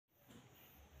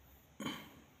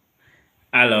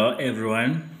Hello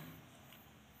everyone.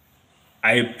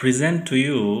 I present to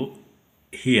you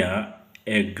here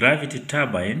a gravity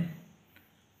turbine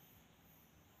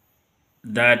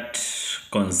that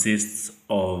consists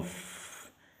of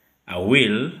a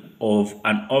wheel of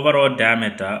an overall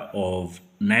diameter of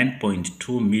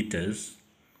 9.2 meters.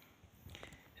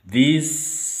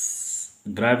 This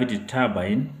gravity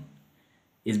turbine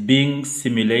is being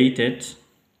simulated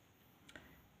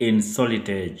in Solid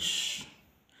Edge,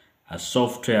 a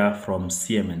software from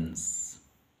Siemens.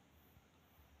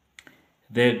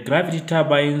 The gravity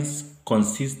turbines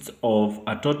consist of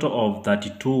a total of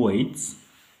 32 weights.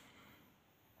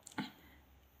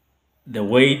 The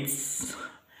weights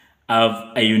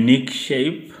have a unique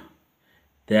shape.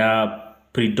 They are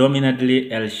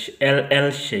predominantly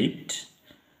L-shaped,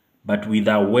 but with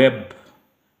a web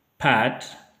part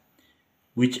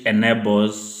which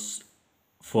enables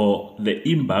for the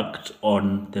impact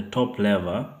on the top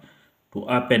lever to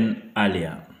happen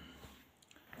earlier.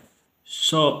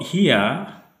 So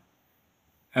here,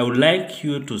 I would like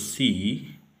you to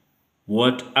see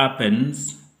what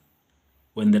happens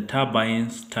when the turbine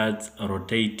starts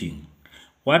rotating.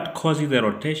 What causes the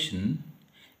rotation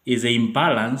is an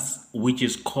imbalance which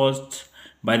is caused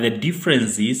by the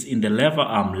differences in the lever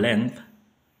arm length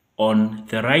on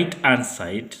the right hand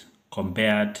side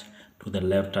compared to the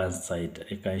left hand side.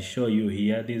 I can show you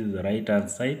here, this is the right hand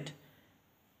side.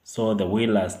 So the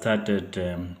wheel has started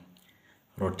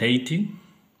rotating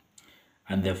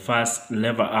and the first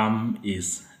lever arm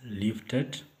is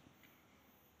lifted.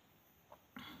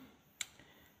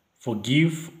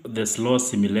 Forgive the slow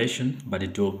simulation, but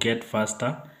it will get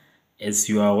faster. As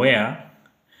you are aware,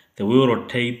 the wheel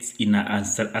rotates in an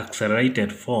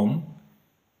accelerated form.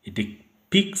 It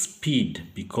peaks speed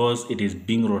because it is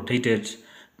being rotated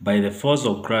by the force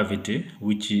of gravity,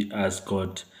 which has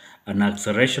got an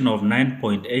acceleration of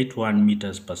 9.81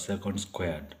 meters per second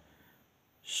squared.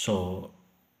 So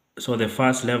the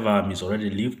first lever arm is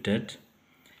already lifted.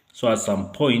 So at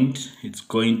some point, it's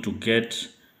going to get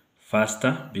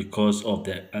faster because of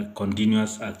the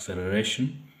continuous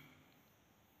acceleration.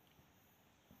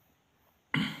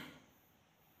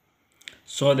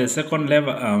 So the second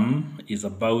lever arm is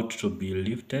about to be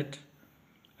lifted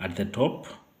at the top.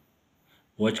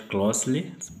 Watch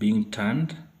closely, it's being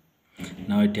turned.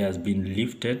 Now it has been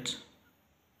lifted.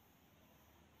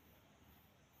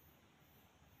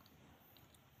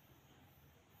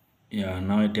 Yeah,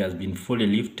 now it has been fully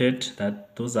lifted.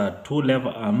 Those are two lever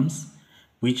arms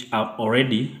which have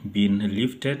already been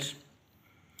lifted.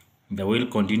 The wheel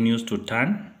continues to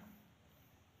turn.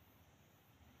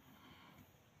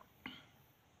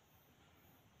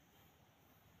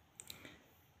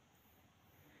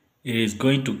 It is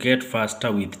going to get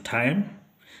faster with time,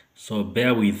 so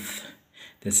bear with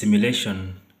the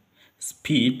simulation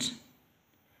speed.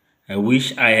 I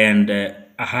wish I had a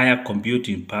higher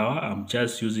computing power. I'm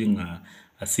just using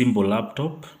a simple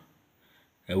laptop.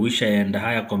 I wish I had a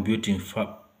higher computing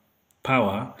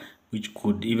power which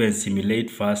could even simulate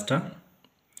faster.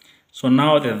 So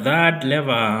now the third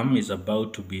lever arm is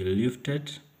about to be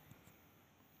lifted.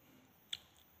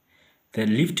 The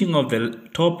lifting of the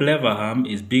top lever arm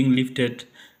is being lifted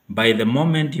by the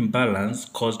moment imbalance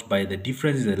caused by the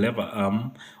difference in the lever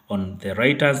arm on the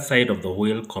right hand side of the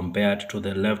wheel compared to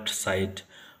the left side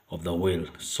of the wheel.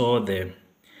 So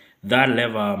that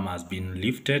lever arm has been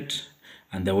lifted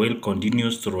and the wheel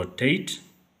continues to rotate.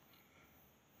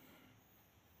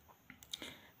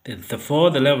 The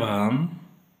fourth lever arm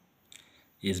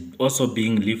is also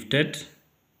being lifted.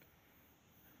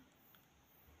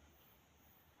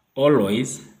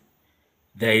 Always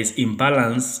there is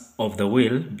imbalance of the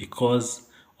wheel because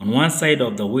on one side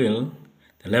of the wheel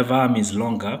the lever arm is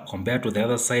longer compared to the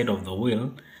other side of the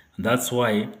wheel, and that's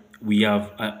why we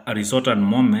have a resultant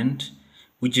moment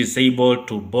which is able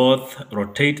to both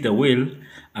rotate the wheel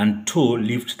and to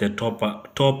lift the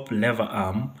top lever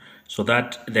arm so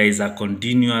that there is a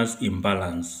continuous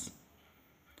imbalance.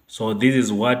 So this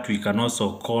is what we can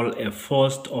also call a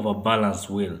forced overbalance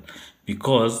wheel,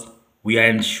 because we are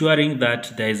ensuring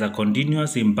that there is a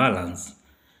continuous imbalance.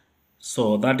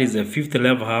 So that is the fifth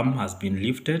lever arm has been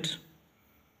lifted.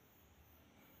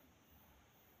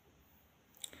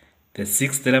 The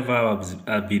sixth lever arm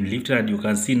has been lifted, and you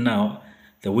can see now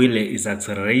the wheel is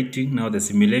accelerating. Now the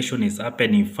simulation is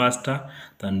happening faster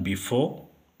than before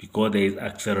because there is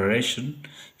acceleration.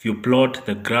 If you plot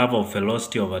the graph of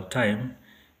velocity over time,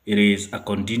 it is a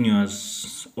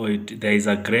continuous, or there is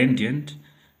a gradient,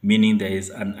 meaning there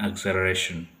is an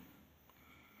acceleration.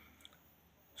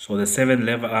 So the seventh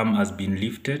lever arm has been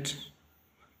lifted.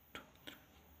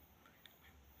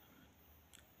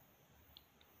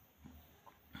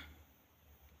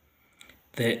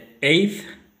 The 8th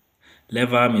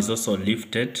lever arm is also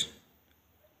lifted,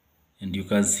 and you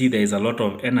can see there is a lot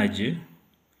of energy,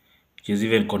 which is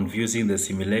even confusing the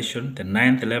simulation. The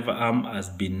 9th lever arm has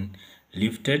been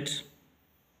lifted.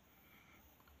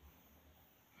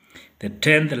 The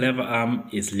 10th lever arm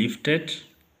is lifted,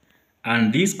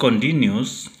 and this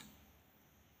continues.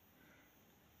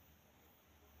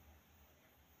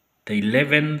 The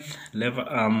 11th lever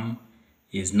arm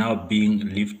is now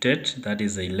being lifted. That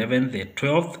is the 11th. The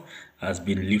 12th has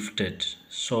been lifted.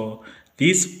 So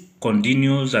this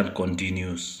continues and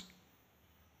continues.